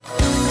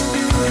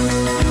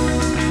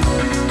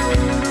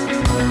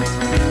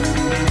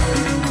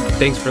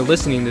Thanks for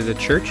listening to the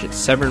Church at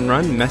Severn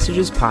Run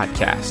Messages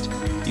podcast.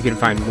 You can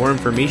find more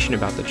information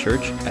about the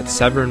church at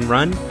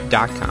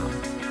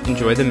severnrun.com.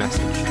 Enjoy the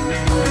message.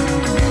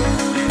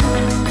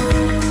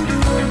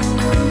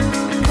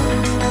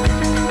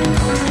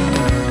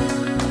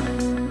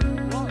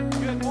 Well,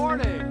 good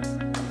morning.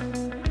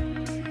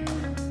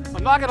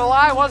 I'm not going to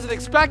lie, I wasn't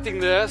expecting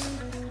this.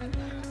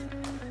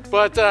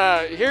 But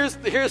here's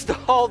the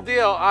whole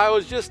deal. I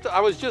was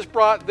just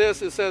brought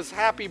this. It says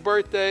happy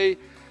birthday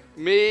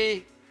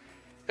me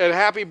and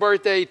happy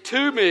birthday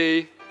to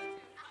me.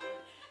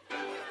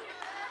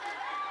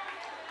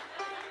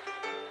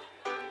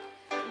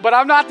 But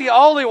I'm not the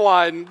only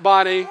one,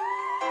 Bonnie.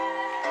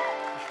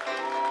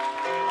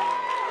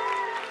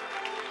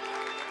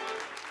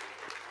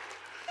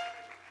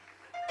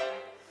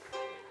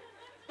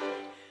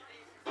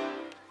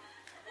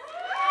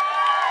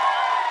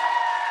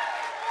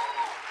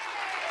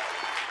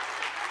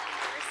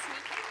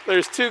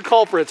 There's two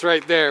culprits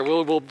right there.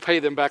 We'll pay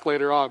them back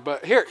later on.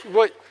 But here,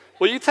 will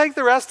you take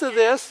the rest of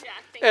this?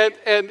 Yeah,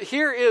 and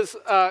here is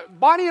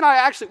Bonnie and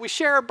I we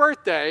share a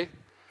birthday,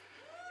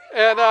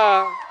 and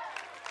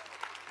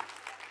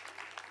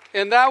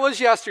that was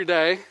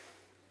yesterday.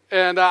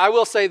 And I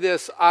will say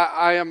this: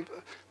 I am.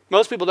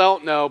 Most people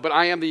don't know, but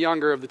I am the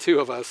younger of the two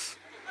of us.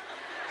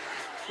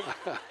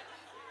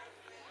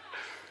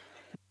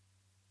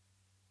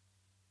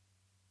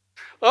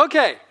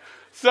 Okay,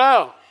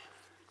 so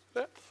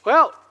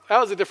well. That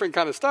was a different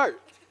kind of start.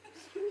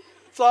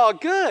 It's all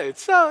good.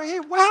 So, hey,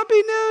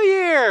 Happy New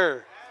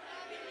Year.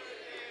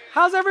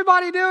 How's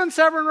everybody doing,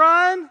 Severn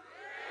Run?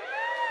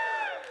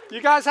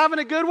 You guys having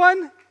a good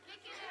one?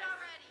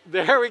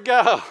 There we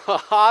go.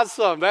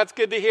 Awesome. That's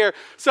good to hear.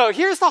 So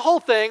here's the whole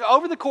thing.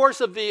 Over the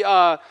course of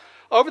the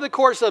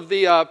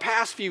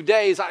past few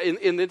days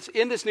in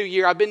this new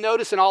year, I've been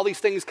noticing all these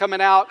things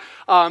coming out.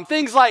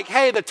 Things like,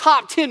 hey, the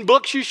top 10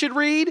 books you should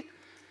read.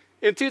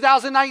 In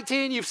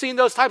 2019, you've seen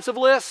those types of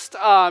lists, the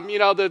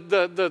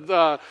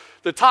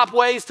top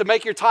ways to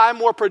make your time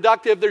more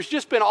productive. There's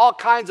just been all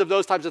kinds of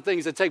those types of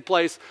things that take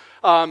place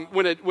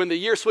when the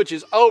year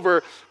switches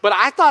over. But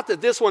I thought that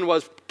this one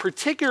was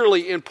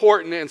particularly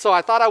important, and so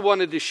I thought I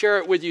wanted to share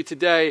it with you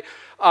today.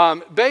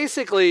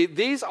 Basically,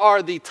 these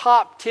are the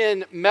top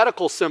 10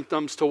 medical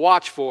symptoms to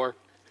watch for.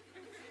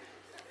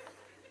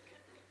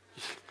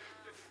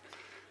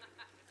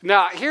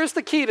 Now, here's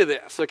the key to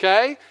this,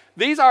 okay?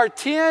 These are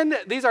 10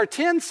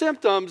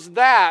 symptoms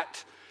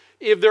that,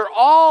 if they're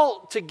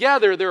all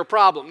together, they're a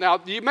problem. Now,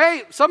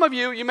 some of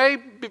you may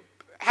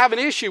have an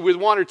issue with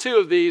one or two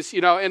of these,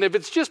 and if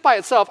it's just by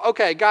itself,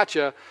 okay,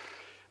 gotcha.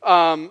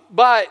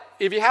 But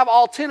if you have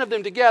all 10 of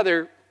them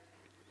together,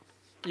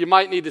 you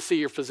might need to see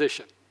your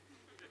physician,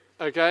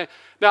 okay?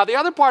 Now, the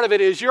other part of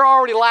it is you're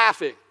already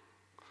laughing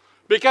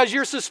because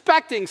you're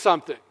suspecting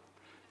something.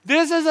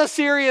 This is a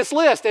serious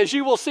list, as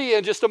you will see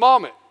in just a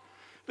moment.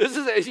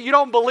 You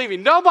don't believe me.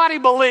 Nobody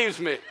believes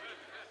me.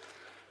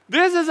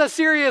 This is a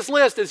serious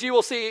list, as you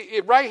will see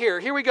right here.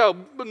 Here we go.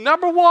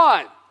 Number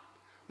 1,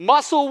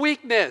 muscle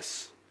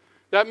weakness.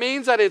 That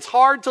means that it's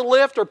hard to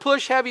lift or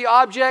push heavy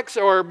objects,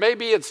 or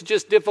maybe it's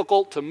just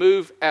difficult to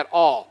move at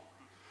all.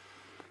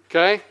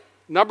 Okay?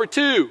 Number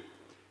 2,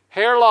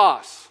 hair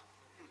loss.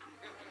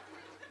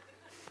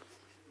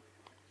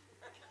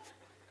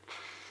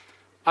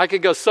 I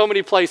could go so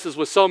many places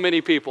with so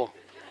many people.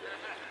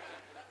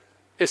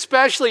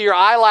 Especially your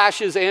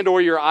eyelashes and or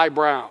your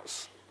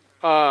eyebrows.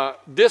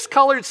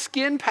 Discolored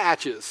skin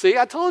patches. See,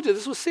 I told you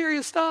this was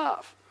serious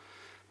stuff.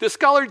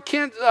 Discolored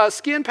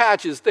skin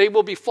patches, they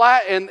will be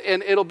flat and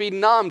it'll be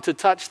numb to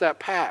touch that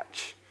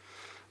patch.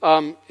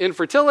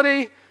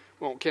 Infertility,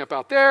 won't camp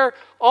out there.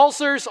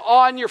 Ulcers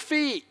on your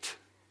feet.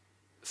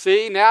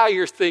 See, now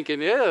you're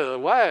thinking, ew,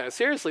 what?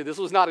 Seriously, this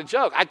was not a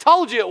joke. I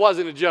told you it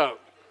wasn't a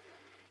joke.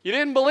 You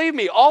didn't believe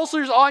me.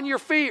 Ulcers on your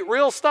feet,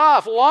 real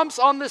stuff. Lumps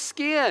on the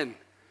skin.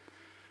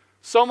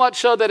 So much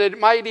so that it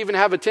might even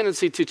have a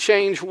tendency to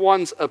change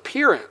one's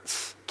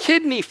appearance.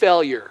 Kidney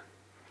failure.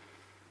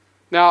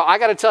 Now, I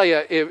got to tell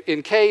you,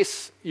 in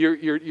case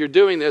you're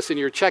doing this and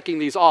you're checking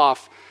these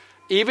off,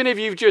 even if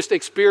you're just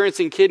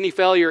experiencing kidney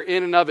failure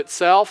in and of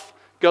itself,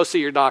 go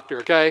see your doctor,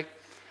 okay?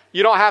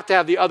 You don't have to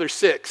have the other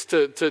 6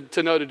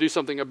 to know to do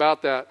something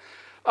about that.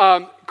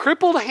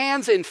 Crippled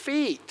hands and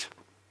feet,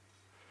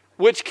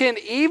 which can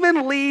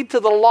even lead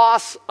to the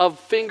loss of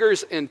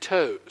fingers and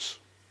toes.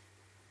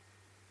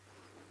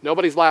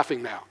 Nobody's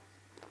laughing now.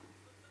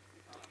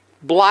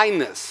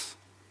 Blindness,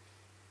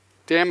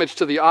 damage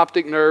to the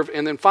optic nerve,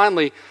 and then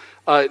finally,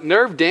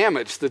 nerve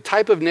damage, the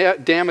type of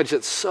damage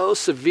that's so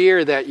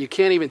severe that you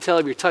can't even tell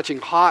if you're touching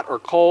hot or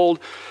cold,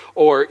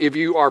 or if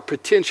you are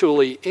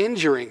potentially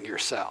injuring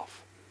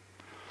yourself.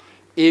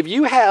 If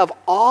you have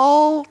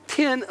all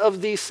 10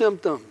 of these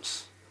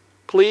symptoms,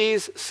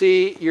 please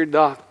see your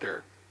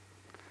doctor.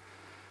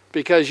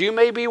 Because you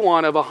may be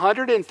one of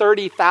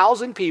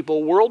 130,000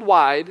 people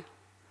worldwide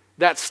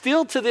that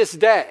still to this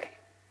day,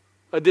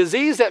 a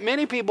disease that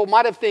many people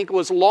might have think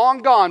was long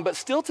gone, but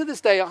still to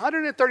this day,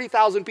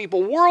 130,000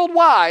 people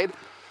worldwide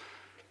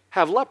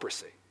have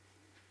leprosy.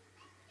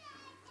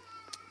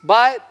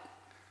 But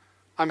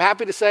I'm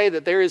happy to say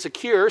that there is a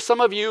cure. Some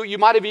of you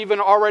might have even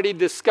already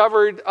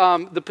discovered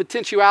the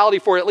potentiality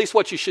for at least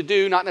what you should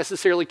do, not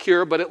necessarily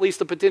cure, but at least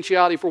the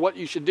potentiality for what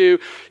you should do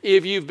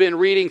if you've been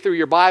reading through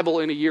your Bible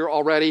in a year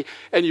already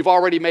and you've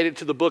already made it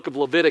to the book of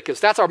Leviticus.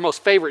 That's our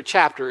most favorite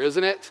chapter,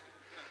 isn't it?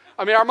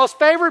 I mean, our most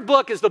favorite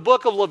book is the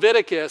book of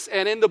Leviticus,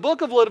 and in the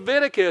book of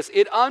Leviticus,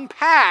 it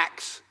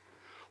unpacks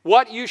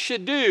what you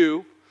should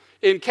do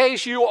in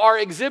case you are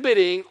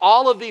exhibiting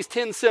all of these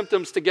 10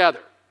 symptoms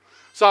together.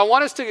 So I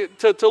want us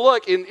to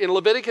look in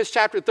Leviticus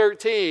chapter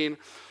 13,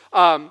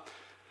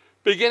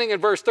 beginning in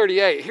verse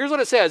 38. Here's what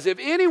it says. If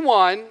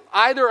anyone,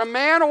 either a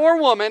man or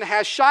woman,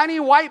 has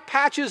shiny white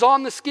patches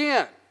on the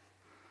skin,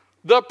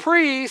 the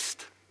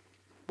priest,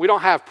 we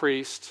don't have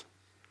priests,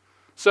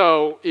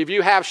 so if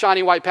you have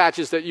shiny white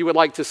patches that you would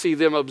like to see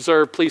them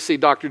observe, please see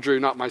Dr. Drew,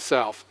 not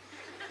myself.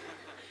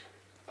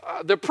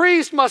 The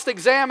priest must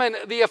examine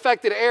the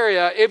affected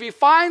area. If he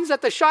finds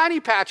that the shiny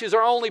patches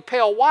are only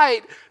pale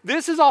white,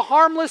 this is a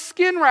harmless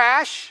skin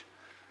rash,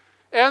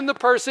 and the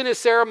person is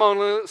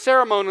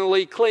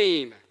ceremonially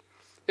clean.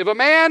 If a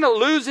man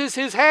loses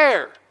his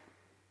hair,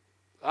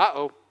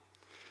 and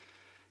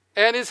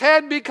his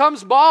head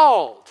becomes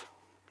bald,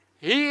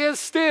 he is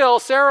still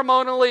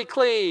ceremonially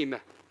clean.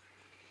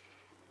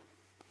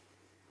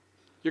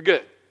 You're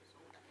good.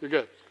 You're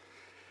good.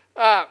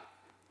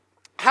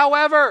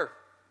 However,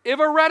 if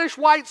a reddish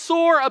white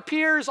sore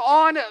appears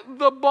on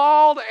the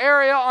bald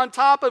area on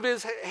top of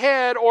his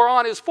head or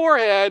on his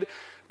forehead,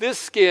 this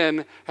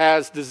skin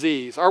has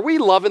disease. Are we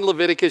loving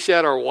Leviticus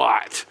yet or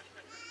what?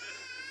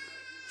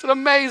 It's an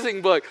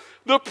amazing book.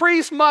 The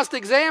priest must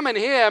examine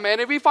him,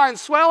 and if he finds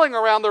swelling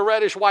around the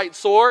reddish white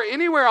sore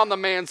anywhere on the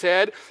man's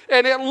head,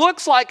 and it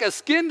looks like a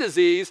skin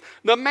disease,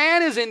 the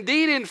man is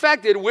indeed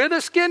infected with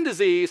a skin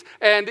disease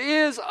and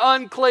is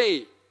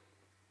unclean.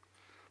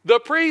 The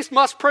priest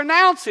must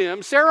pronounce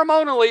him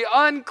ceremonially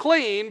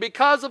unclean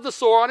because of the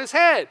sore on his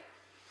head.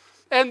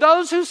 And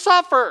those who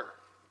suffer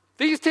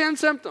these 10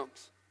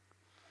 symptoms,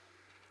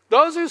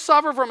 those who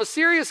suffer from a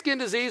serious skin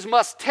disease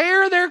must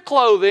tear their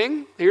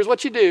clothing. Here's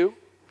what you do.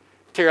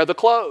 Tear the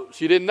clothes.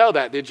 You didn't know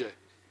that, did you?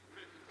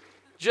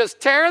 Just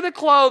tear the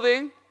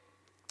clothing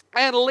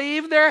and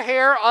leave their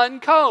hair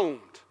uncombed.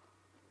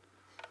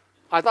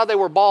 I thought they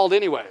were bald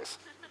anyways.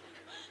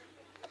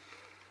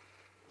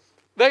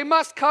 They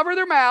must cover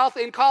their mouth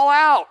and call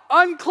out,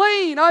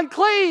 unclean,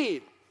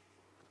 unclean.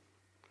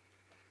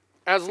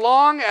 As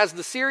long as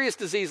the serious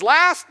disease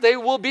lasts, they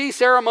will be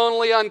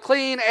ceremonially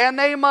unclean, and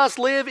they must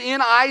live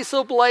in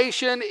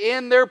isolation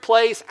in their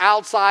place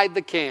outside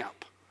the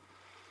camp.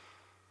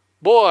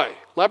 Boy,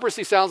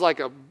 leprosy sounds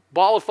like a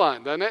ball of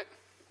fun, doesn't it?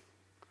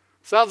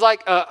 Sounds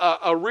like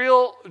a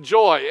real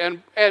joy.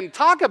 And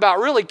talk about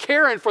really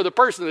caring for the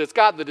person that's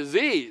got the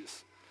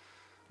disease.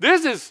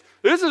 This is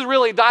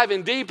really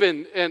diving deep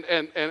and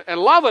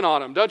loving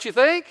on them, don't you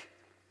think?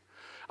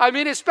 I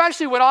mean,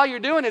 especially when all you're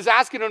doing is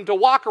asking them to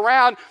walk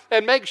around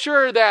and make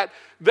sure that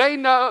they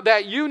know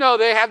that you know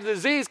they have the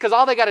disease, because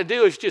all they got to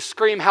do is just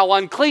scream how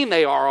unclean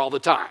they are all the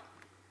time.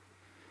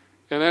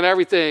 And then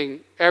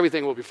everything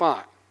will be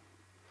fine.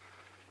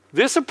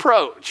 This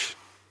approach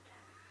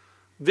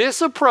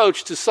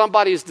to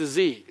somebody's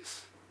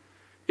disease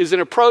is an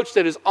approach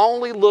that is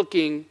only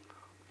looking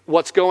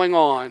what's going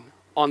on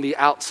the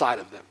outside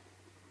of them.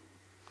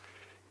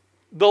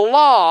 The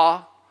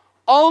law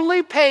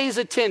only pays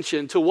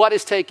attention to what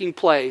is taking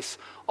place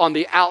on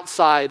the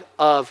outside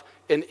of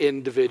an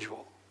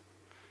individual.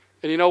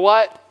 And you know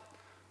what?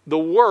 The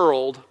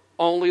world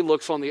only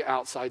looks on the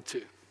outside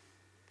too.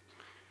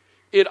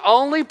 It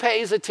only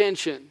pays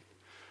attention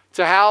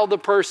to how the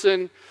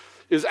person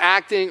is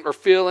acting or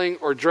feeling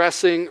or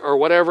dressing or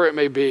whatever it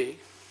may be.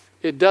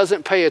 It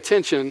doesn't pay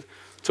attention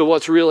to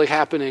what's really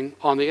happening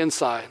on the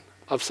inside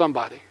of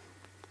somebody.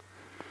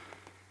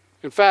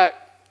 In fact,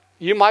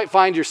 you might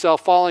find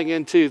yourself falling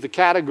into the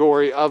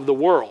category of the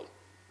world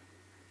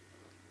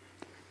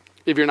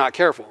if you're not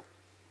careful.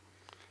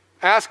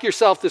 Ask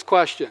yourself this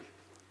question.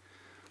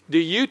 Do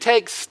you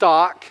take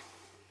stock?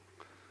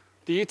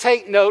 Do you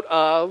take note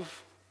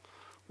of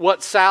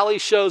what Sally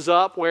shows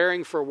up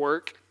wearing for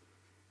work?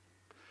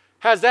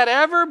 Has that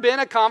ever been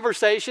a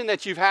conversation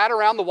that you've had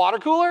around the water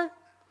cooler?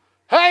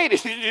 Hey,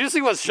 did you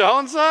see what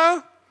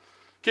so-and-so?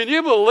 Can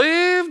you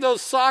believe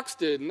those socks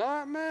did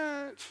not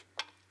match?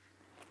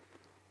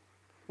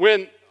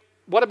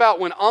 What about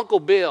when Uncle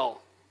Bill,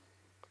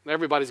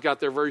 everybody's got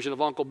their version of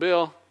Uncle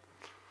Bill.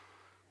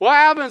 What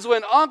happens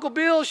when Uncle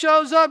Bill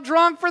shows up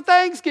drunk for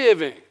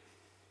Thanksgiving?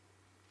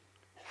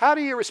 How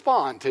do you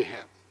respond to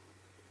him?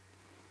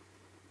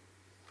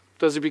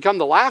 Does he become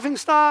the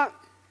laughingstock?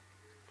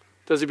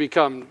 Does he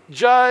become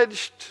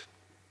judged?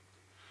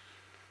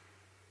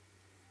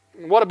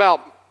 What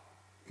about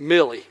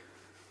Millie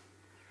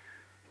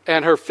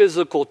and her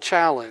physical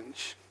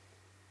challenge?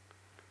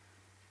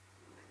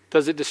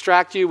 Does it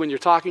distract you when you're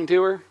talking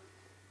to her?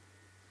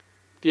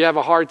 Do you have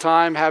a hard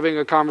time having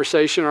a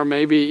conversation, or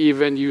maybe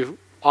even you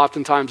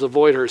oftentimes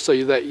avoid her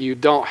so that you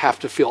don't have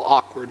to feel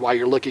awkward while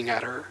you're looking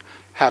at her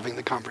having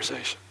the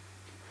conversation?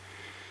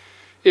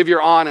 if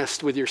you're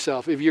honest with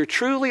yourself, if you're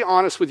truly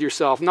honest with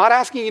yourself, not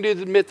asking you to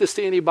admit this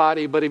to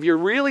anybody, but if you're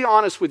really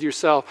honest with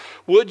yourself,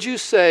 would you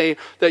say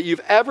that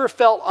you've ever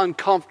felt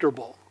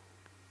uncomfortable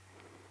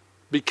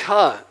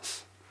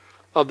because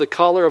of the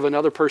color of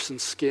another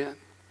person's skin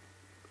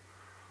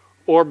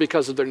or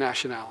because of their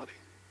nationality?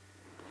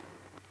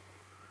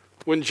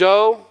 When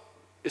Joe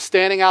is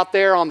standing out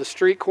there on the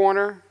street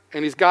corner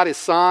and he's got his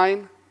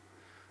sign,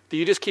 do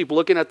you just keep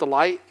looking at the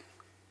light?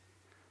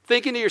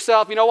 Thinking to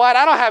yourself, you know what,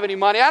 I don't have any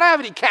money. I don't have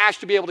any cash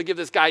to be able to give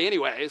this guy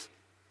anyways.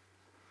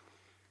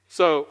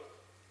 So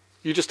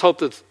you just hope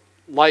the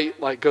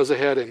light goes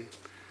ahead and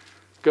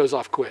goes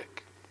off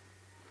quick.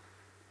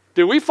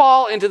 Do we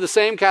fall into the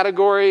same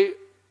category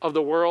of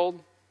the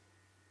world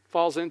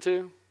falls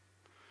into?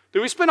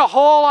 Do we spend a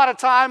whole lot of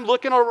time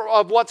looking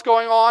at what's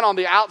going on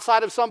the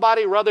outside of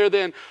somebody rather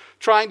than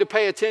trying to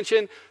pay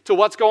attention to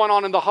what's going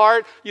on in the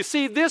heart? You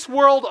see, this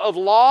world of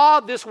law,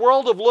 this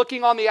world of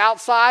looking on the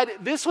outside,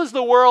 this was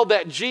the world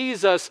that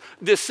Jesus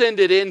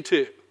descended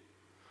into.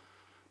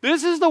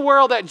 This is the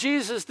world that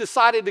Jesus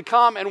decided to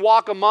come and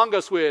walk among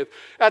us with.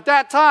 At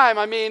that time,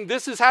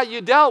 this is how you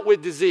dealt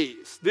with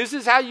disease. This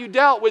is how you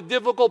dealt with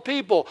difficult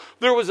people.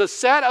 There was a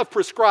set of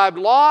prescribed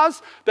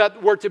laws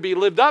that were to be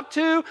lived up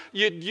to.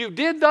 You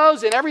did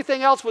those, and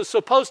everything else was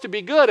supposed to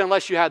be good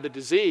unless you had the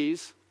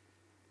disease.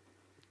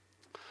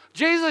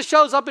 Jesus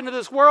shows up into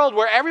this world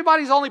where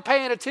everybody's only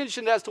paying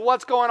attention as to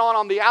what's going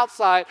on the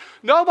outside.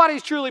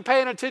 Nobody's truly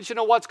paying attention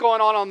to what's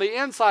going on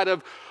the inside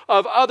of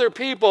other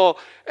people.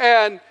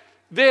 And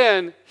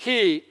then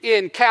he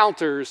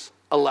encounters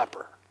a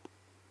leper.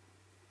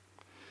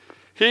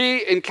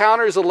 He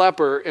encounters a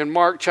leper in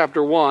Mark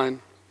chapter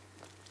 1,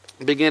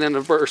 beginning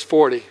in verse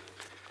 40.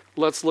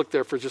 Let's look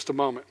there for just a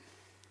moment.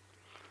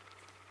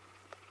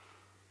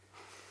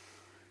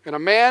 And a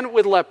man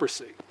with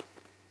leprosy,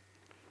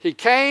 he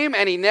came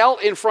and he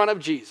knelt in front of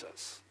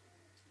Jesus.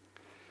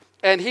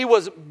 And he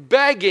was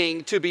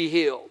begging to be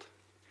healed.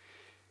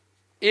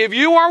 If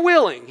you are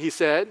willing, he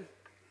said,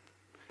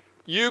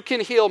 you can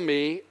heal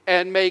me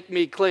and make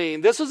me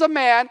clean. This is a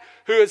man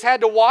who has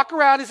had to walk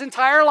around his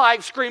entire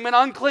life screaming,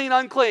 unclean,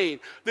 unclean.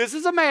 This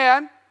is a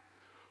man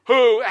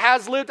who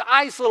has lived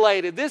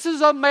isolated. This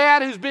is a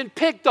man who's been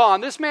picked on.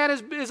 This man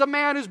is a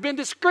man who's been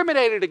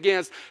discriminated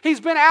against.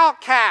 He's been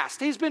outcast.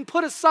 He's been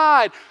put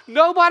aside.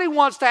 Nobody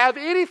wants to have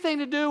anything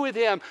to do with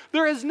him.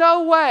 There is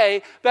no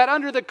way that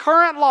under the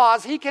current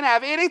laws he can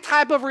have any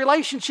type of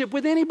relationship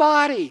with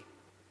anybody.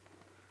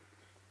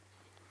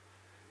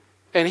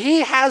 And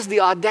he has the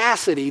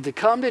audacity to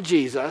come to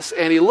Jesus,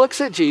 and he looks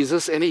at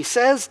Jesus and he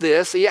says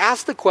this. He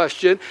asks the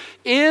question,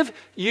 if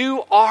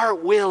you are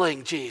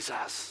willing,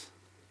 Jesus.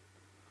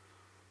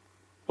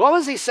 What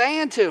was he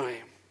saying to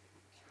him?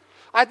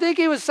 I think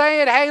he was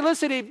saying, hey,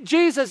 listen,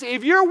 Jesus,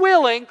 if you're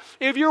willing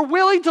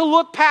to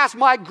look past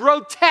my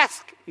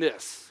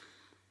grotesqueness,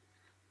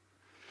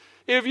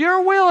 if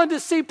you're willing to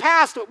see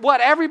past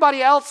what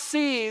everybody else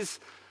sees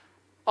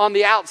on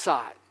the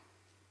outside,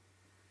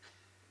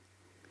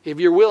 if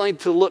you're willing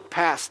to look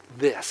past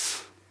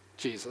this,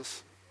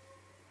 Jesus,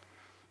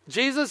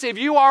 if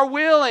you are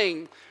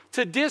willing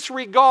to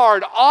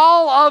disregard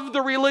all of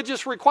the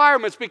religious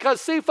requirements, because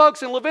see,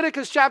 folks, in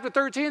Leviticus chapter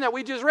 13 that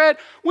we just read,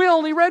 we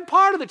only read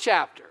part of the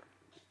chapter.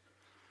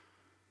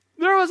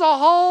 There was a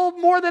whole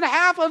more than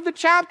half of the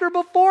chapter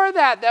before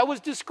that was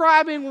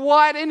describing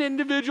what an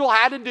individual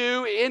had to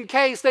do in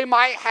case they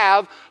might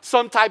have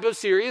some type of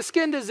serious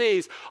skin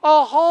disease.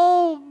 A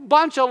whole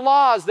bunch of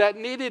laws that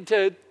needed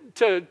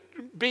to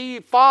be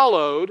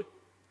followed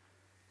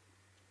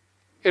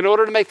in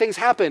order to make things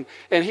happen.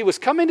 And he was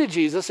coming to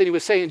Jesus and he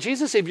was saying,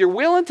 Jesus, if you're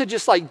willing to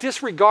just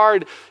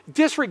disregard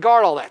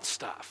all that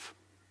stuff.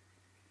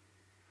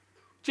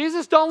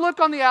 Jesus, don't look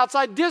on the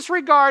outside.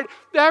 Disregard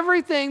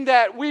everything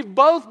that we've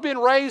both been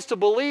raised to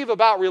believe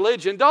about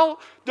religion.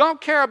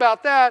 Don't care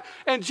about that.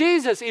 And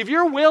Jesus, if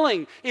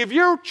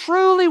you're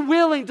truly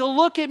willing to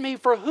look at me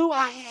for who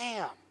I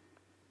am,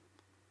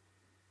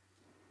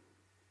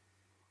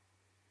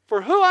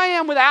 for who I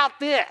am without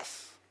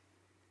this,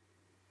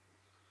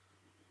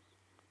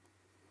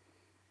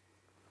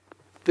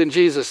 then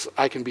Jesus,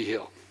 I can be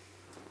healed.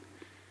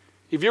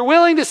 If you're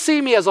willing to see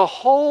me as a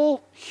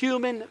whole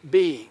human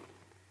being,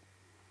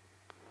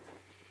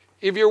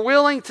 if you're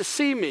willing to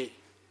see me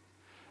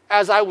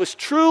as I was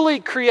truly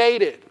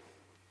created,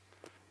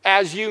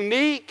 as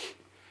unique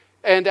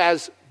and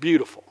as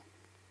beautiful,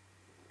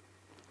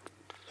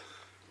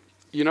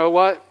 you know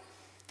what?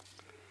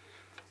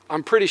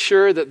 I'm pretty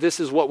sure that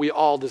this is what we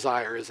all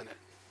desire, isn't it?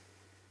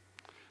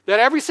 That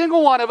every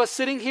single one of us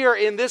sitting here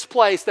in this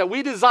place, that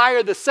we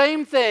desire the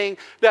same thing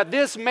that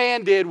this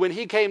man did when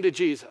he came to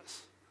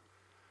Jesus.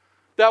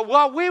 That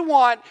what we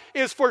want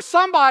is for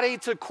somebody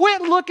to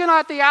quit looking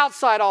at the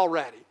outside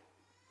already.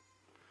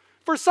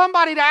 For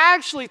somebody to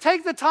actually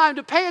take the time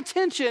to pay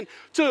attention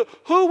to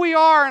who we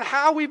are and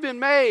how we've been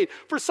made.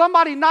 For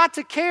somebody not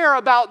to care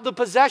about the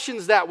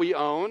possessions that we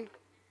own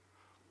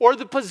or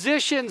the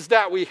positions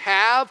that we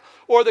have,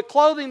 or the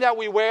clothing that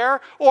we wear,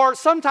 or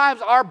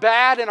sometimes our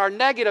bad and our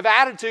negative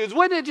attitudes.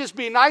 Wouldn't it just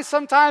be nice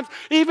sometimes,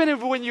 even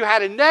if when you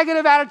had a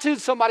negative attitude,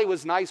 somebody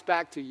was nice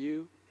back to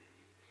you?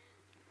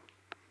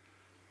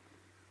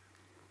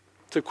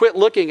 To quit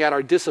looking at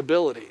our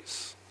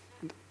disabilities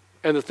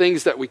and the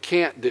things that we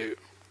can't do.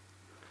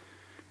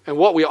 And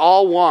what we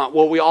all want,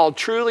 what we all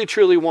truly,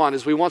 truly want,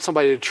 is we want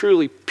somebody to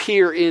truly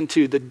peer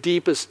into the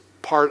deepest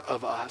part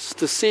of us,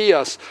 to see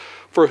us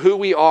for who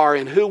we are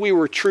and who we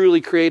were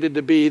truly created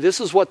to be. This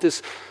is what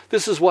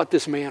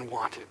this man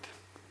wanted.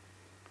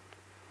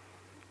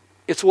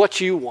 It's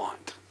what you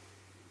want.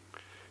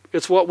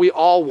 It's what we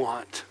all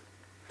want.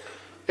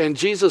 And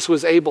Jesus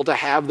was able to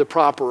have the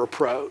proper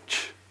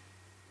approach.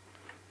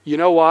 You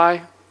know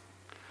why?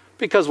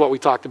 Because what we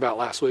talked about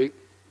last week.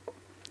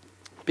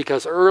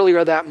 Because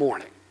earlier that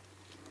morning,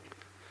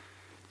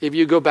 if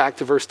you go back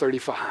to verse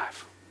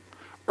 35,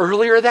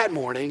 earlier that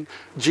morning,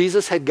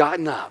 Jesus had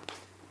gotten up.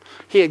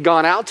 He had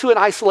gone out to an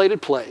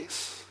isolated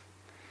place,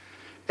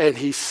 and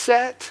he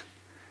sat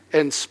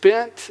and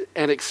spent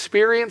and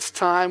experienced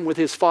time with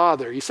his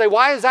Father. You say,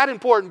 why is that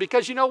important?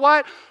 Because you know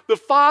what? The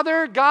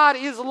Father, God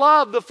is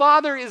love. The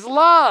Father is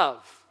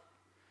love.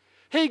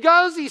 He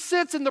goes, he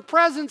sits in the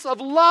presence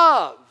of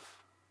love.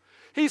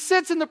 He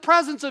sits in the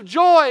presence of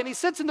joy, and he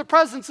sits in the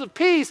presence of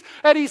peace,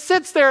 and he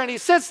sits there, and he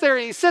sits there,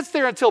 and he sits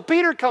there until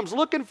Peter comes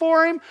looking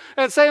for him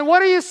and saying,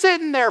 what are you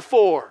sitting there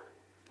for?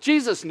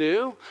 Jesus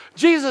knew.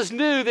 Jesus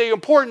knew the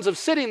importance of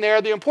sitting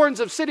there. The importance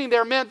of sitting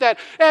there meant that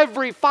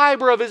every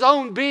fiber of his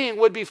own being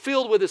would be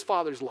filled with his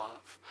Father's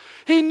love.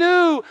 He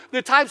knew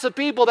the types of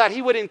people that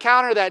he would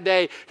encounter that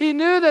day. He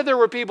knew that there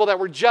were people that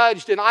were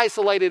judged and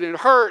isolated and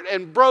hurt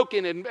and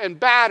broken and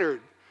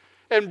battered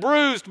and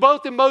bruised,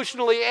 both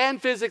emotionally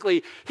and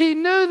physically. He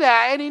knew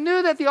that, and he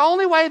knew that the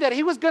only way that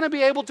he was going to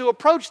be able to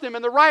approach them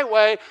in the right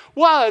way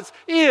was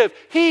if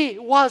he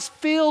was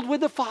filled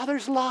with the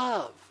Father's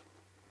love.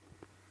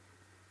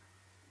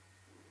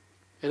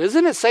 And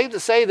isn't it safe to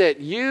say that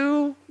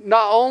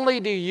not only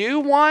do you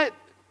want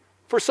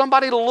for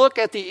somebody to look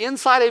at the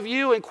inside of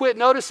you and quit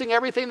noticing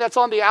everything that's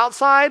on the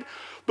outside,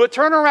 but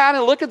turn around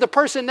and look at the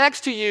person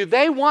next to you.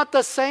 They want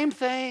the same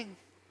thing.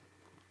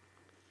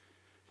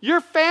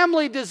 Your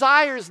family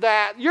desires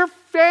that. Your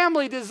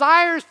family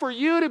desires for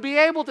you to be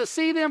able to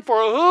see them for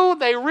who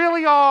they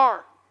really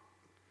are.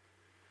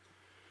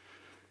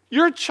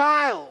 Your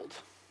child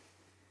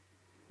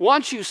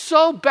wants you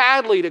so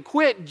badly to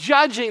quit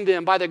judging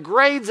them by the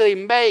grades they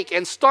make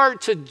and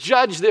start to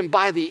judge them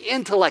by the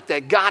intellect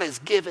that God has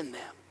given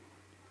them.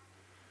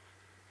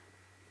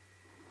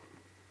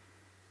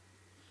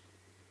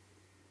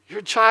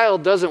 Your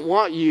child doesn't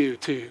want you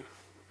to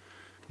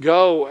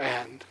go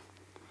and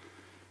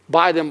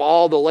buy them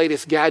all the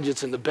latest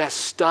gadgets and the best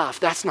stuff.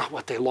 That's not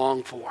what they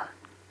long for.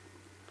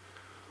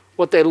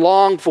 What they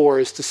long for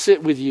is to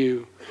sit with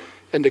you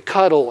and to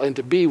cuddle and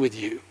to be with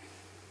you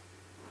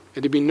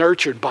and to be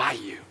nurtured by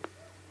you.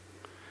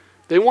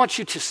 They want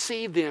you to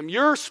see them.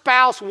 Your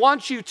spouse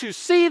wants you to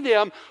see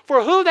them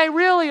for who they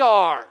really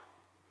are.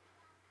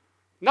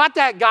 Not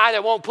that guy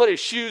that won't put his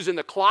shoes in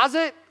the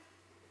closet.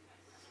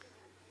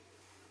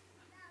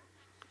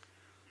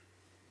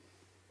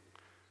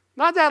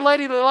 Not that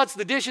lady that lets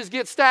the dishes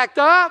get stacked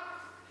up.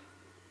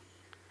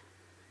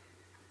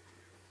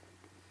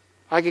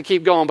 I could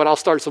keep going, but I'll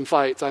start some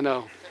fights, I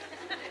know.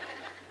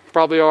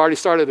 Probably already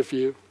started a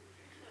few.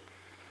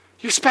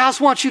 Your spouse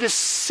wants you to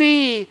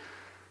see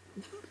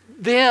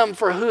them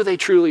for who they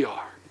truly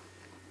are.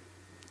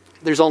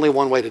 There's only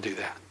one way to do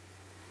that.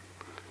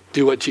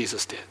 Do what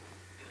Jesus did.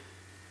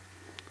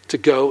 To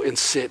go and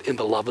sit in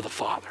the love of the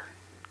Father.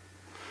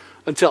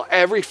 Until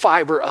every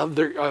fiber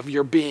of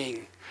your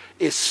being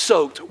is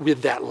soaked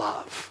with that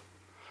love.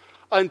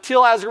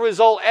 Until, as a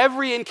result,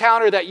 every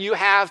encounter that you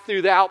have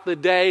throughout the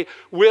day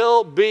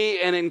will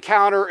be an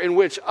encounter in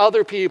which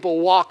other people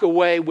walk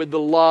away with the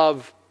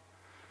love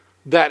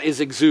that is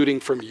exuding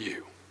from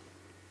you.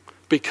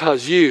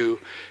 Because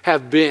you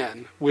have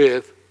been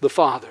with the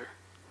Father.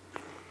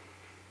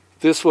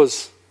 This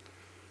was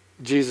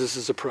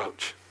Jesus'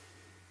 approach.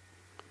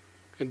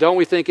 And don't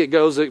we think it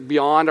goes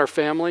beyond our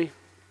family?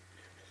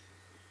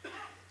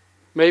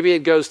 Maybe it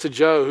goes to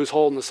Joe who's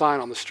holding the sign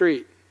on the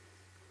street.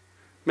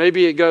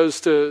 Maybe it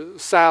goes to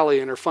Sally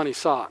and her funny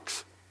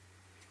socks.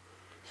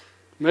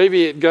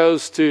 Maybe it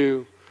goes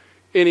to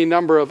any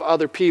number of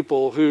other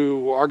people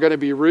who are going to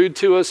be rude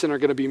to us and are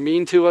going to be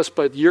mean to us,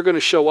 but you're going to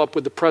show up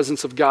with the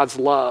presence of God's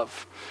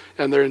love,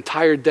 and their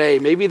entire day,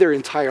 maybe their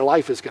entire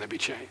life is going to be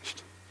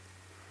changed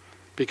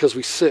because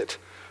we sit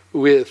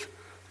with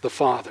the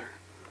Father.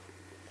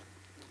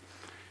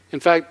 In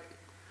fact,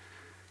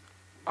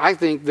 I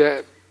think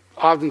that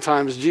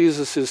oftentimes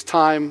Jesus'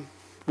 time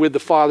with the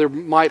Father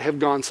might have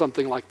gone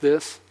something like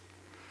this.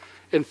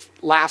 And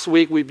last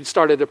week we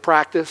started to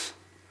practice.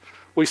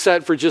 We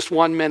sat for just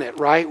 1 minute,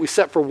 right? We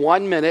sat for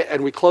 1 minute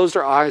and we closed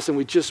our eyes and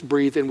we just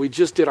breathed and we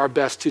just did our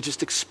best to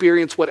just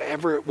experience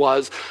whatever it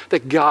was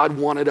that God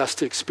wanted us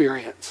to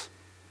experience.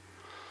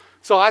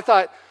 So I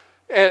thought,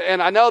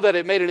 And I know that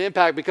it made an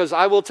impact because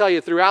I will tell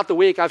you throughout the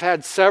week, I've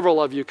had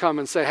several of you come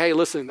and say, hey,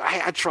 listen,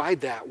 I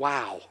tried that.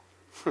 Wow.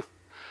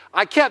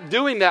 I kept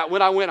doing that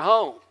when I went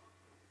home.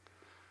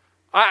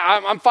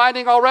 I'm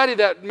finding already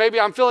that maybe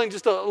I'm feeling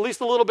just at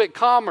least a little bit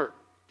calmer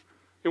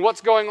in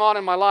what's going on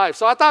in my life.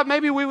 So I thought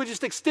maybe we would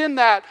just extend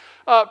that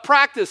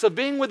practice of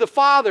being with the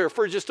Father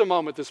for just a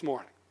moment this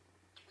morning.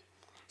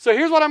 So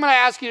here's what I'm going to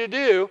ask you to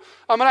do.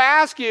 I'm going to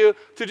ask you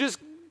to just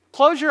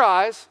close your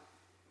eyes.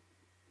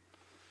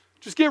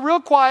 Just get real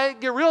quiet,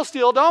 get real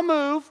still, don't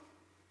move.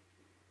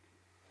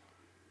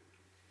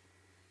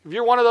 If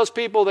you're one of those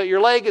people that your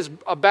leg is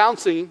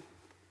bouncing,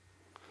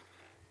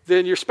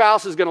 then your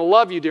spouse is going to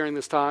love you during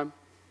this time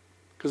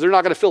because they're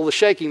not going to feel the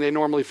shaking they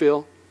normally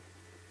feel.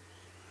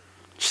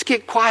 Just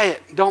get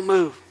quiet, don't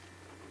move.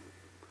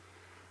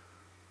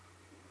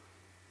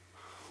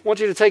 I want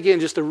you to take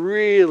in just a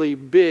really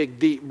big,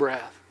 deep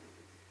breath.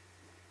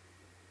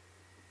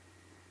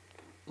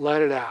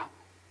 Let it out.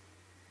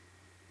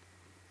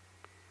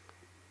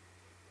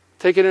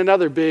 Take in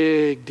another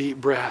big,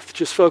 deep breath.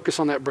 Just focus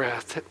on that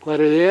breath.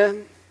 Let it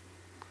in.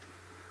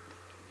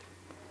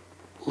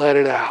 Let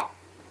it out.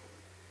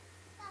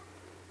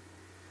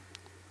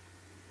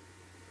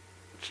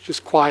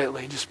 Just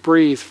quietly, just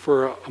breathe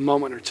for a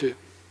moment or two.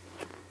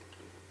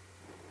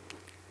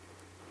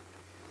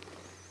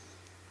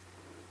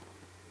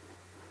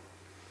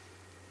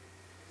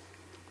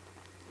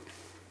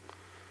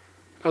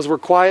 As we're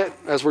quiet,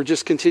 as we're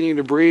just continuing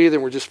to breathe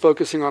and we're just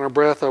focusing on our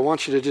breath, I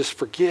want you to just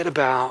forget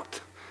about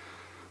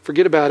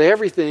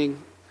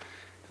everything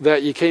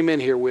that you came in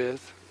here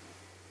with.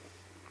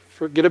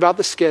 Forget about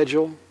the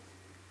schedule,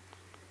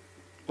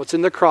 what's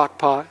in the crock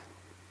pot,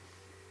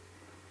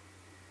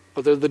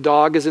 whether the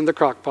dog is in the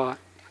crock pot.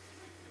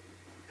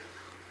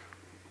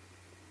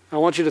 I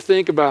want you to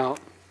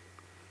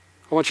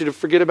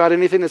forget about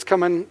anything that's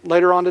coming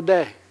later on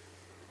today.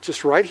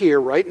 Just right here,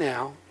 right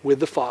now,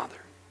 with the Father.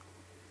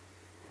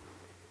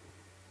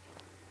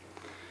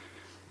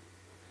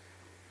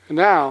 And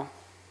now,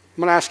 I'm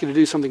going to ask you to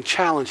do something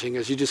challenging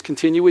as you just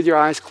continue with your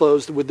eyes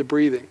closed with the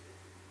breathing.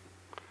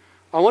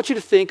 I want you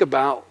to think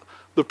about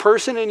the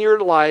person in your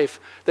life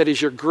that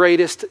is your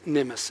greatest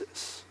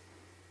nemesis.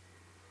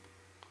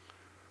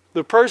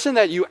 The person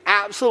that you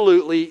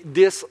absolutely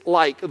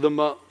dislike the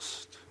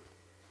most.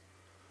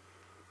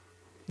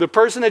 The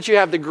person that you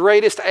have the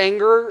greatest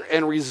anger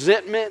and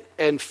resentment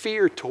and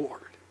fear toward.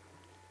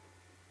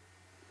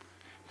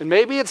 And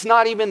maybe it's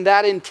not even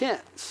that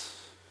intense.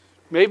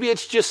 Maybe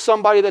it's just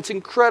somebody that's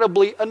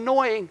incredibly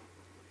annoying.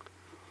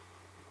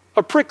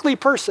 A prickly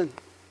person,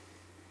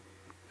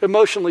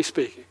 emotionally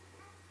speaking.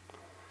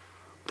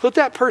 Put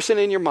that person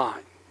in your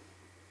mind.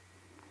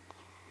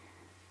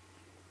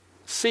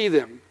 See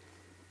them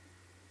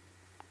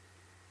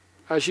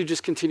as you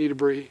just continue to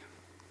breathe.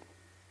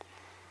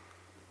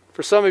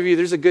 For some of you,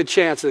 there's a good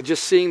chance that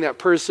just seeing that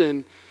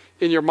person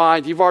in your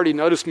mind, you've already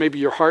noticed maybe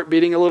your heart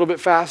beating a little bit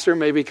faster,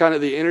 maybe kind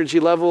of the energy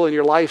level in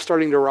your life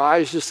starting to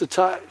rise just a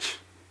touch.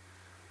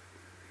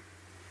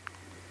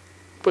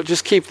 But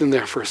just keep them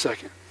there for a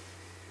second.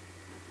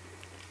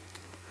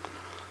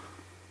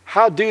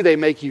 How do they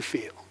make you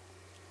feel?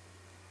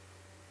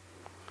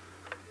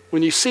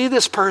 When you see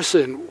this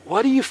person,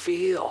 what do you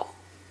feel?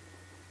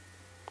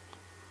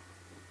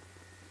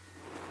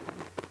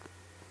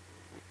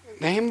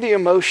 Name the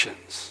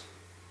emotions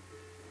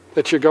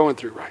that you're going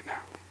through right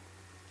now.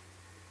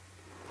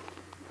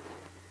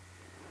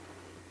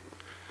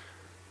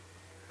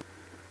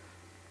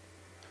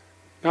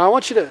 Now I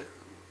want you to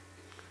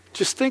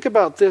just think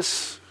about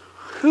this.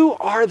 Who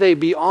are they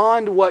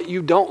beyond what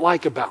you don't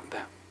like about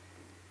them?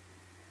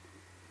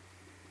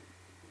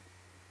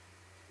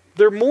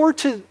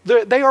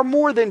 They are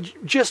more than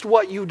just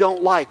what you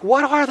don't like.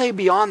 What are they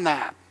beyond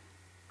that?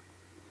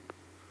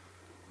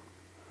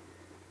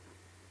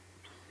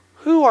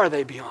 Who are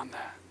they beyond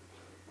that?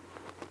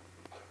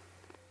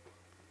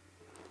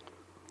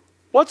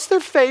 What's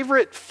their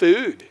favorite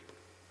food?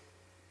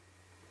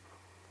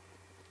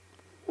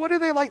 What do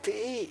they like to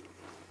eat?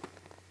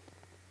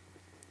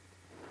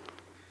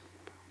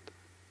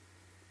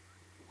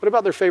 What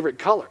about their favorite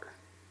color?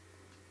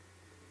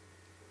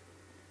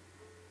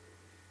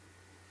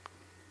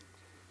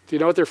 Do you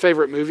know what their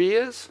favorite movie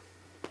is?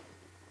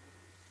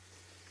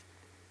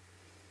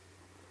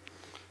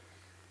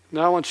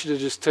 Now I want you to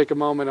just take a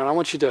moment and I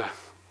want you to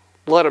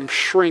let them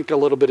shrink a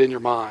little bit in your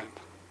mind.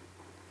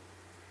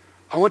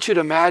 I want you to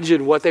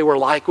imagine what they were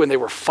like when they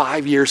were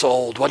 5 years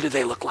old. What did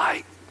they look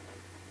like?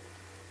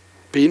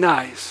 Be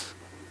nice.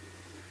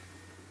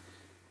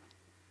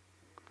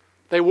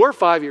 They were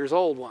 5 years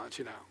old once,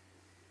 you know.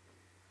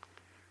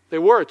 They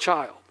were a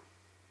child.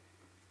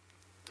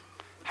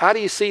 How do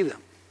you see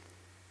them?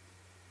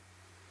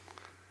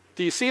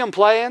 Do you see them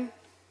playing?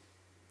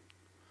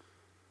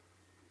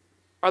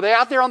 Are they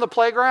out there on the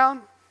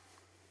playground?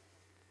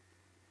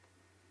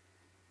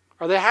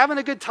 Are they having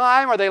a good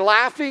time? Are they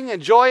laughing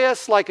and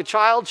joyous like a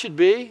child should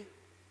be?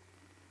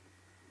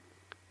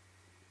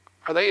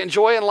 Are they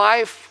enjoying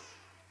life?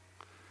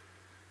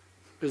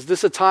 Is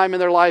this a time in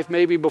their life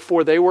maybe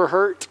before they were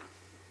hurt?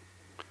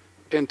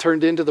 and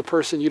turned into the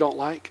person you don't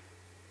like?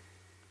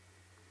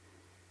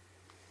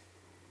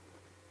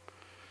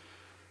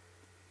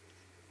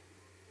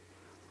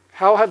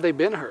 How have they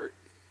been hurt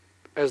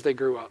as they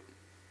grew up?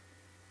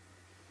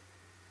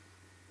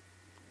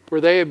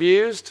 Were they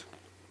abused?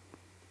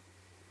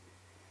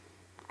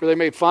 Were they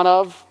made fun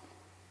of?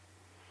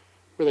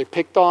 Were they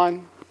picked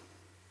on?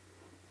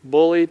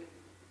 Bullied?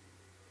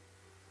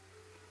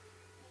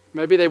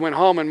 Maybe they went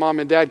home and mom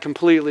and dad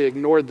completely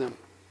ignored them.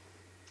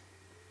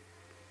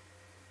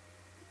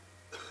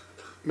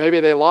 Maybe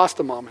they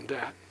lost a mom and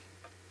dad.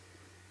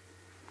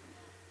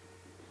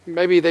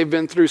 Maybe they've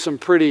been through some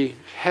pretty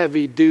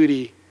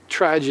heavy-duty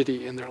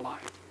tragedy in their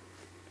life.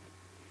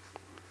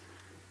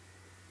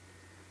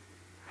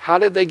 How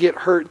did they get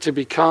hurt to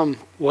become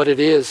what it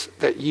is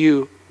that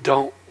you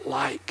don't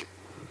like?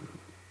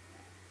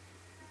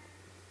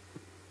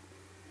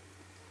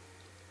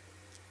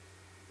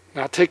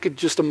 Now take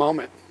just a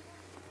moment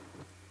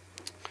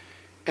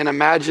and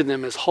imagine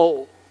them as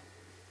whole.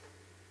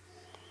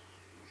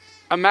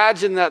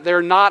 Imagine that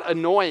they're not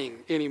annoying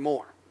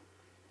anymore.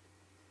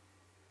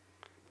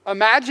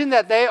 Imagine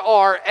that they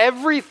are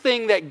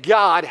everything that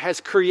God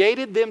has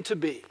created them to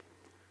be.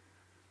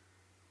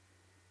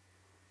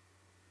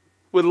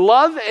 With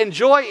love and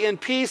joy and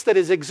peace that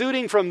is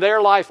exuding from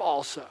their life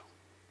also.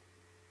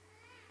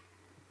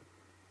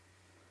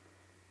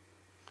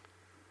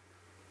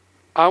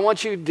 I want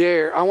for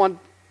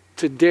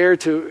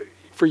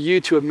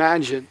you to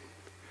imagine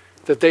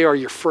that they are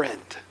your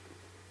friend.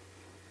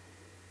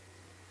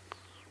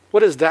 What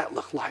does that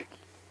look like?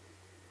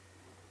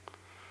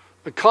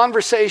 A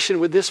conversation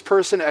with this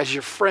person as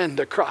your friend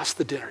across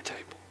the dinner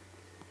table.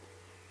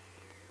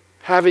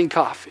 Having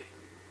coffee.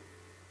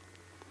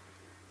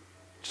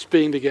 Just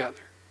being together.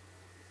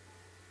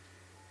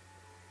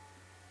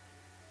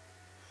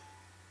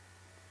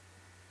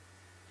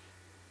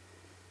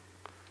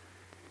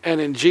 And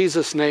in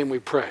Jesus' name we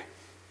pray.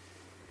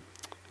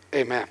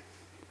 Amen.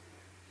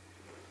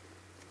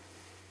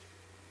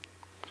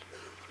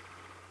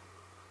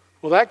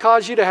 Will that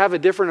cause you to have a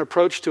different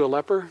approach to a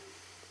leper?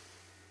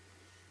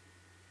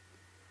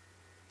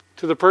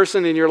 To the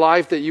person in your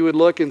life that you would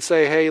look and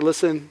say, hey,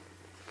 listen,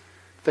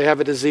 they have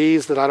a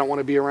disease that I don't want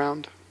to be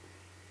around.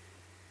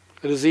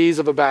 A disease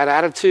of a bad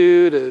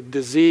attitude, a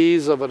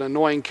disease of an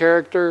annoying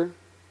character.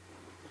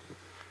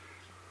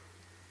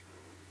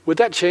 Would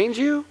that change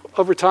you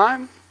over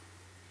time?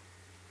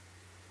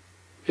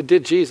 It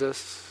did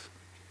Jesus.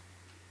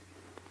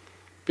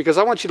 Because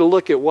I want you to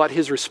look at what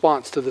his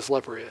response to this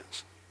leper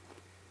is.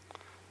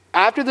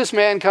 After this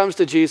man comes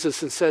to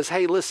Jesus and says,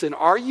 hey, listen,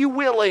 are you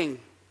willing?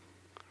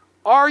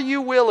 Are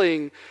you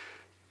willing?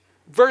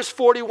 Verse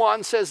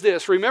 41 says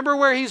this. Remember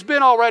where he's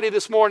been already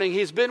this morning.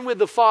 He's been with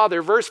the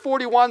Father. Verse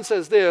 41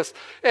 says this.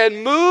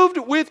 And moved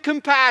with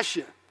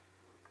compassion.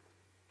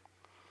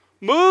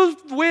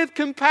 Moved with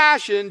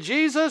compassion,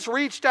 Jesus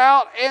reached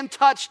out and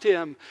touched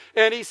him.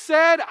 And he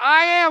said,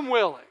 I am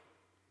willing.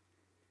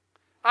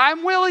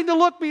 I'm willing to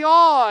look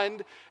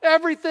beyond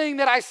everything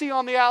that I see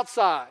on the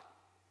outside.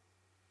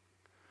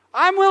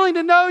 I'm willing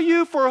to know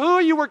you for who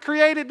you were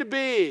created to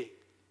be.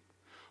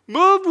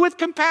 Moved with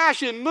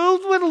compassion,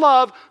 moved with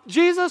love,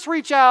 Jesus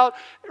reaches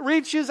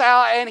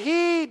out, and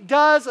he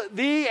does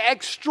the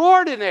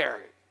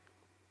extraordinary.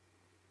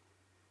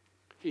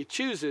 He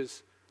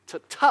chooses to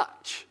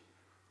touch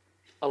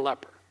a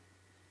leper.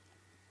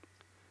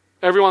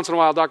 Every once in a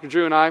while, Dr.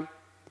 Drew and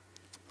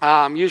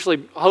I usually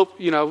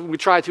we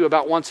try to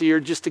about once a year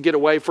just to get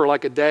away for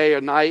like a day,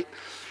 a night,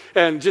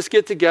 and just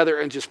get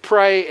together and just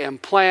pray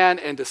and plan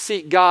and to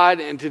seek God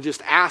and to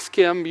just ask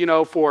him,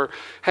 for,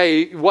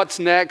 hey, what's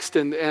next,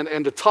 and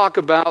to talk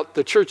about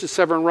the church at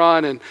Severn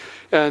Run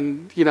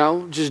and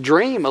just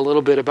dream a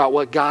little bit about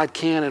what God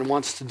can and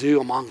wants to do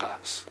among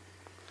us.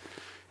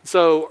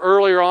 So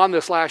earlier on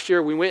this last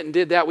year, we went and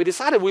did that. We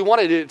decided we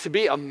wanted it to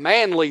be a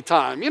manly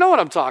time. You know what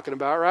I'm talking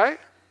about, right?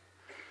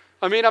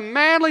 I mean, a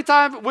manly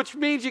time, which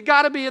means you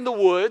got to be in the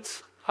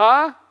woods,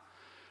 huh?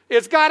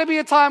 It's got to be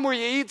a time where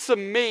you eat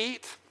some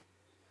meat,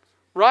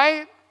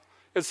 right?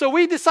 And so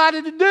we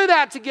decided to do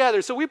that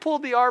together. So we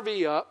pulled the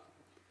RV up.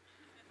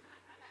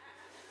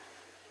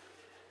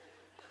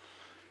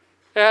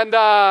 And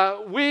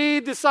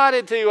we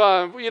decided to,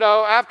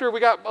 after we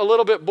got a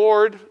little bit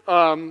bored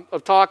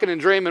of talking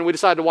and dreaming, we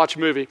decided to watch a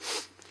movie.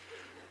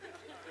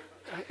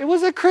 It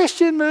was a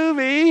Christian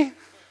movie.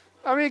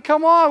 I mean,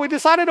 come on. We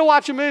decided to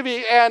watch a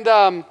movie,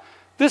 and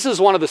this is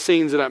one of the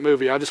scenes in that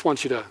movie. I just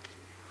want you to...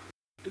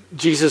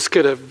 Jesus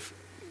could have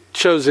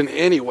chosen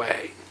any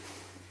way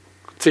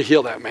to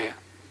heal that man.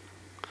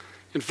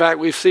 In fact,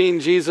 we've seen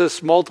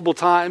Jesus multiple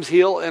times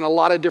heal in a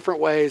lot of different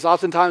ways,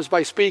 oftentimes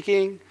by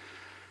speaking,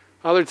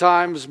 other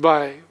times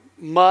by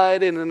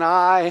mud in an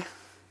eye.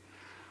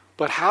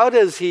 But how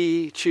does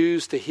he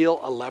choose to heal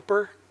a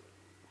leper?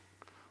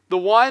 The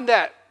one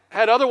that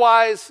had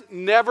otherwise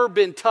never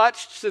been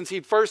touched since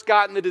he'd first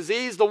gotten the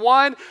disease. The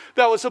one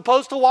that was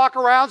supposed to walk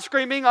around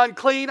screaming,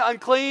 unclean,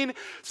 unclean,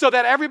 so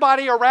that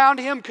everybody around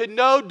him could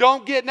know,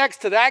 don't get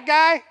next to that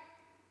guy.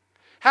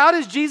 How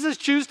does Jesus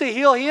choose to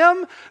heal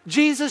him?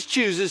 Jesus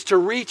chooses to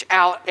reach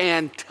out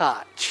and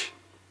touch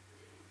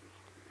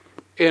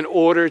in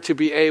order to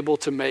be able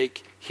to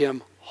make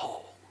him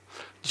whole.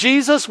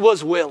 Jesus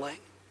was willing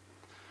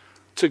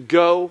to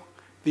go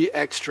the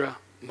extra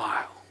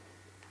mile.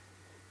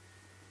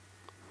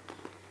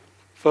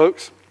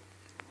 Folks,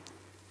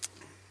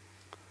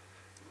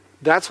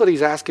 that's what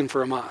he's asking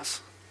from us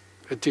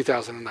in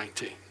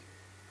 2019.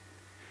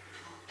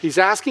 He's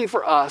asking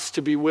for us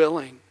to be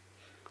willing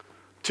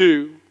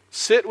to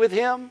sit with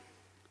him,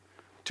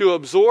 to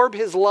absorb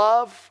his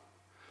love,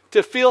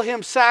 to feel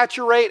him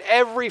saturate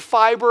every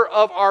fiber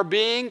of our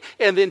being,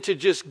 and then to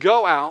just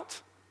go out.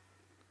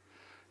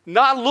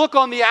 Not look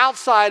on the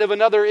outside of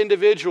another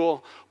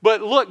individual,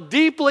 but look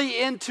deeply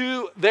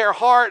into their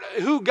heart,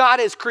 who God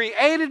has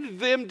created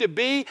them to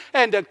be,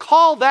 and to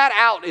call that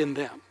out in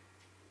them.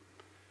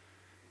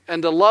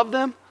 And to love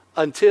them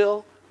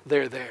until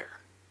they're there.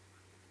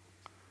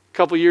 A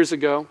couple years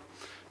ago,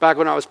 back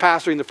when I was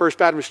pastoring the First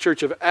Baptist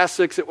Church of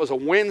Essex, it was a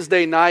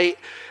Wednesday night,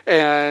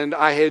 and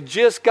I had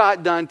just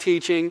got done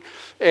teaching,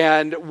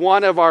 and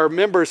one of our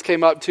members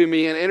came up to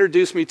me and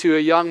introduced me to a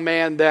young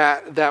man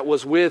that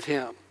was with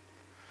him.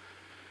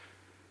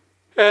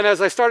 And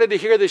as I started to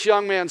hear this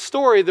young man's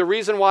story, the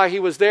reason why he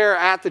was there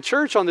at the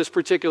church on this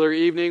particular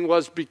evening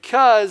was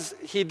because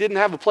he didn't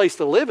have a place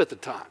to live at the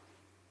time.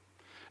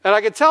 And I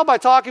could tell by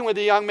talking with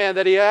the young man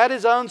that he had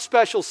his own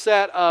special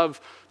set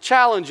of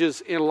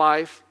challenges in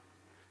life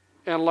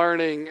and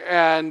learning.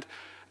 And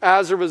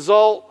as a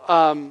result,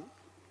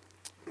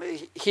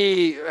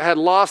 he had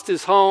lost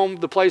his home,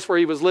 the place where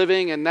he was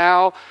living, and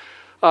now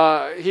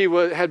he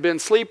had been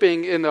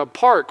sleeping in a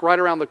park right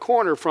around the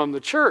corner from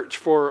the church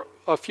for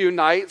a few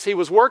nights. He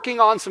was working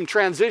on some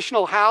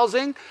transitional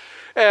housing,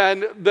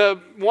 and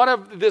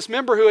this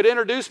member who had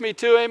introduced me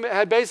to him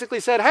had basically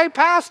said, "Hey,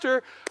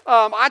 Pastor,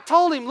 I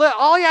told him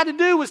all he had to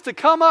do was to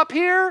come up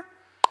here,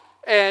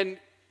 and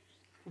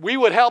we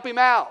would help him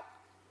out."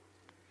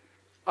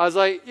 I was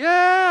like,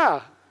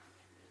 "Yeah,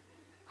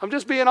 I'm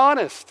just being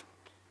honest,"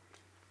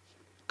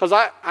 because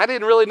I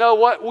didn't really know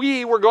what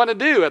we were going to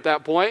do at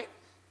that point.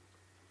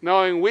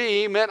 Knowing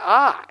we meant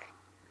I.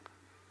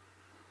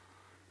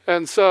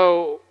 And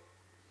so,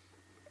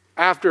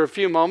 after a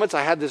few moments,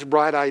 I had this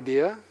bright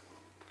idea.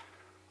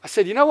 I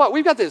said, "You know what?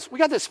 We got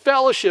this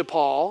fellowship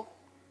hall."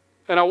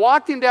 And I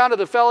walked him down to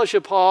the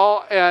fellowship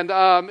hall, and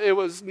it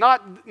was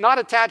not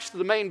attached to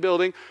the main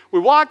building. We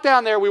walked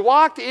down there. We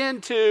walked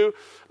into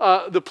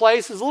the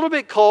place. It was a little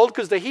bit cold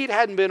because the heat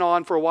hadn't been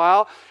on for a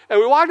while. And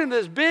we walked into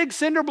this big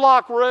cinder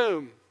block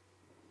room.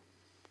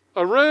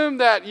 A room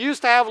that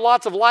used to have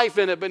lots of life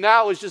in it, but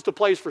now it was just a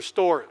place for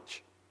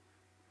storage.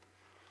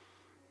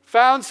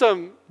 Found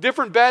some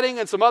different bedding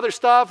and some other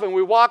stuff, and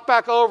we walked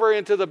back over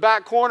into the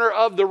back corner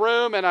of the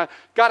room, and I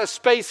got a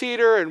space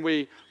heater, and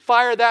we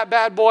fired that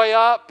bad boy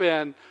up,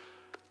 and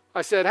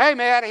I said, "Hey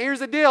man, here's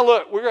the deal.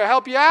 Look, we're going to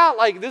help you out.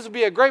 Like, this would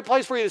be a great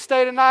place for you to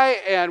stay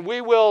tonight, and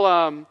we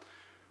will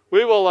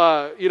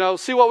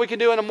see what we can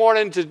do in the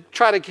morning to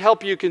try to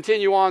help you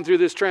continue on through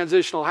this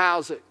transitional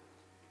housing."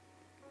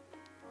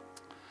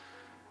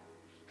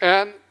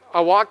 And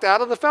I walked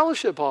out of the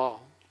fellowship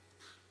hall.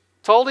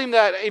 Told him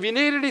that if you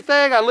need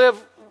anything, I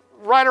live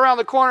right around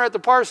the corner at the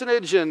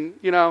parsonage, and,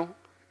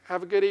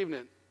 have a good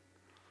evening.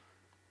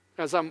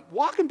 As I'm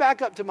walking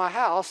back up to my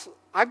house,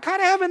 I'm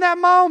kind of having that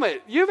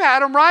moment. You've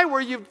had them, right,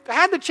 where you've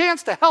had the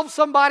chance to help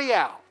somebody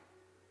out.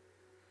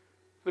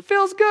 It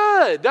feels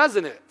good,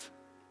 doesn't it?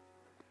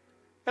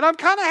 And I'm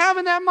kind of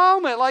having that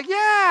moment, like,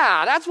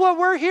 yeah, that's what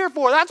we're here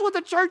for. That's what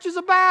the church is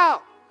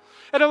about.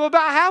 And I'm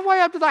about halfway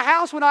up to the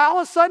house when all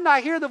of a sudden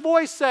I hear the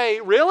voice say,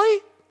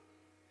 "Really?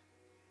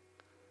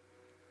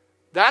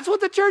 That's what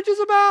the church is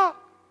about?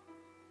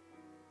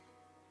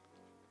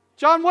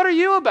 John, what are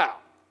you about?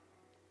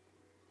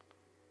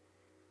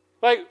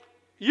 Like,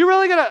 you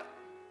really gonna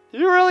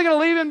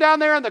leave him down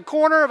there in the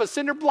corner of a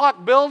cinder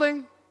block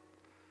building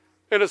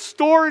in a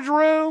storage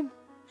room?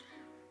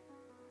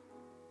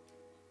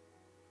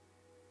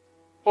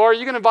 Or are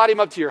you going to invite him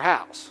up to your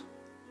house?"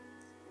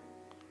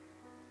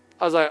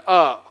 I was like,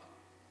 "Oh.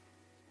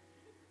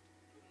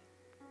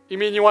 You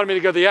mean you wanted me to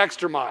go the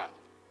extra mile?"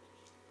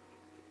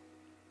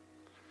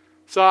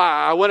 So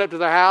I went up to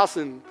the house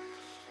and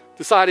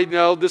decided,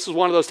 this is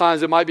one of those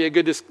times it might be a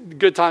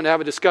good time to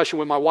have a discussion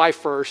with my wife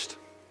first.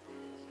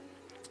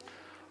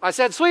 I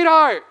said,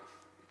 "Sweetheart,"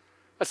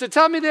 I said,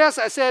 "tell me this."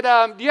 I said,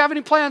 "Do you have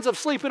any plans of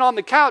sleeping on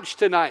the couch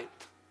tonight?"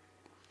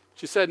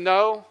 She said,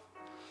 "No."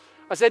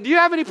 I said, "Do you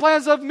have any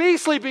plans of me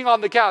sleeping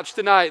on the couch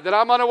tonight that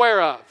I'm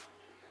unaware of?"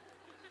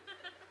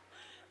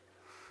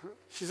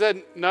 She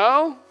said,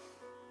 "No."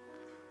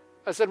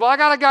 I said, "Well, I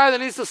got a guy that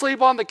needs to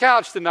sleep on the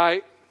couch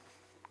tonight."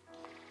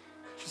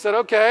 She said,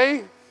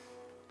 "Okay."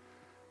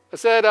 I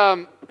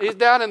said, "He's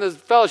down in the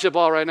fellowship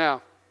hall right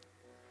now."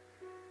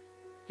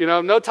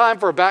 No time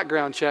for a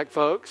background check,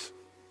 folks.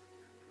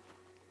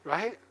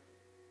 Right?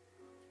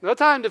 No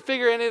time to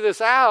figure any of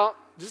this out.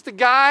 Just a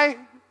guy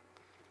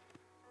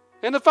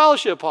in the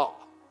fellowship hall.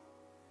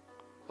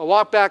 I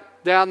walked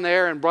back down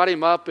there and brought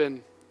him up,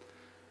 and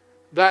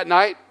that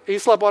night, he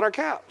slept on our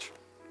couch.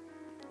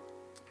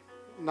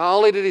 Not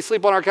only did he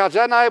sleep on our couch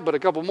that night, but a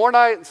couple more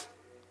nights,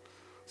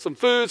 some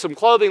food, some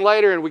clothing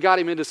later, and we got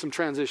him into some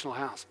transitional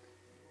housing.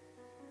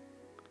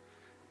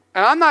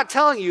 And I'm not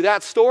telling you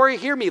that story.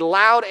 Hear me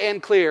loud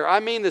and clear.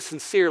 I mean this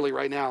sincerely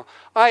right now.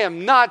 I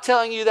am not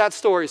telling you that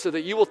story so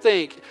that you will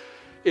think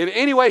in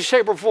any way,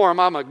 shape, or form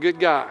I'm a good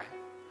guy.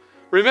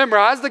 Remember,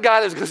 I was the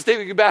guy that's going to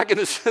stick you back in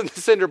the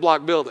cinder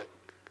block building.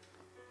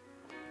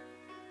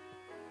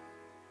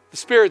 The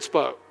Spirit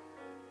spoke.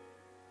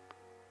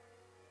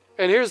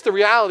 And here's the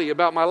reality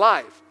about my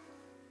life.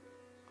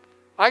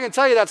 I can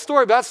tell you that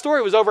story, but that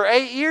story was over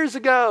 8 years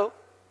ago.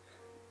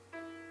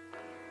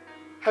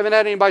 Haven't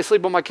had anybody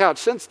sleep on my couch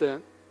since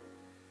then.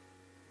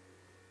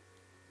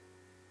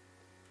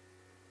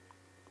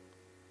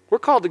 We're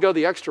called to go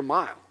the extra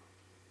mile.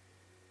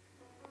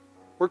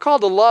 We're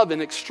called to love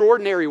in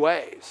extraordinary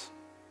ways.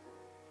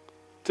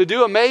 To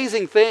do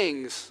amazing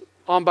things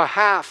on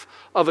behalf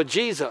of a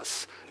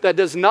Jesus that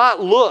does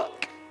not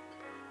look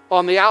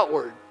on the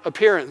outward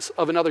appearance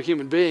of another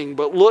human being,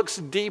 but looks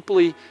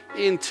deeply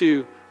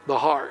into the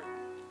heart.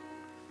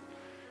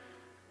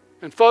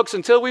 And folks,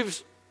 until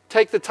we've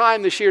take the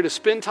time this year to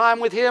spend time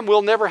with him,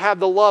 we'll never have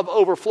the love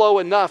overflow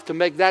enough to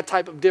make that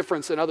type of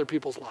difference in other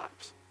people's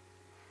lives.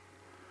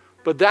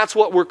 But that's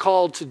what we're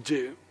called to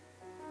do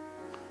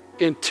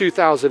in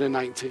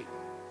 2019.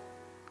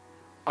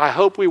 I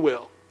hope we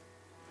will,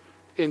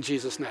 in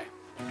Jesus' name.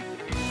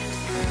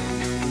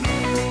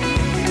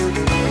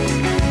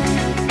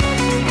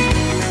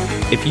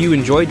 If you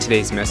enjoyed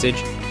today's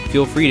message,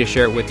 feel free to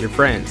share it with your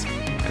friends.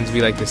 As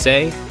we like to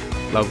say,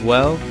 love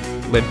well,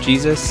 live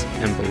Jesus,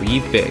 and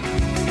believe big.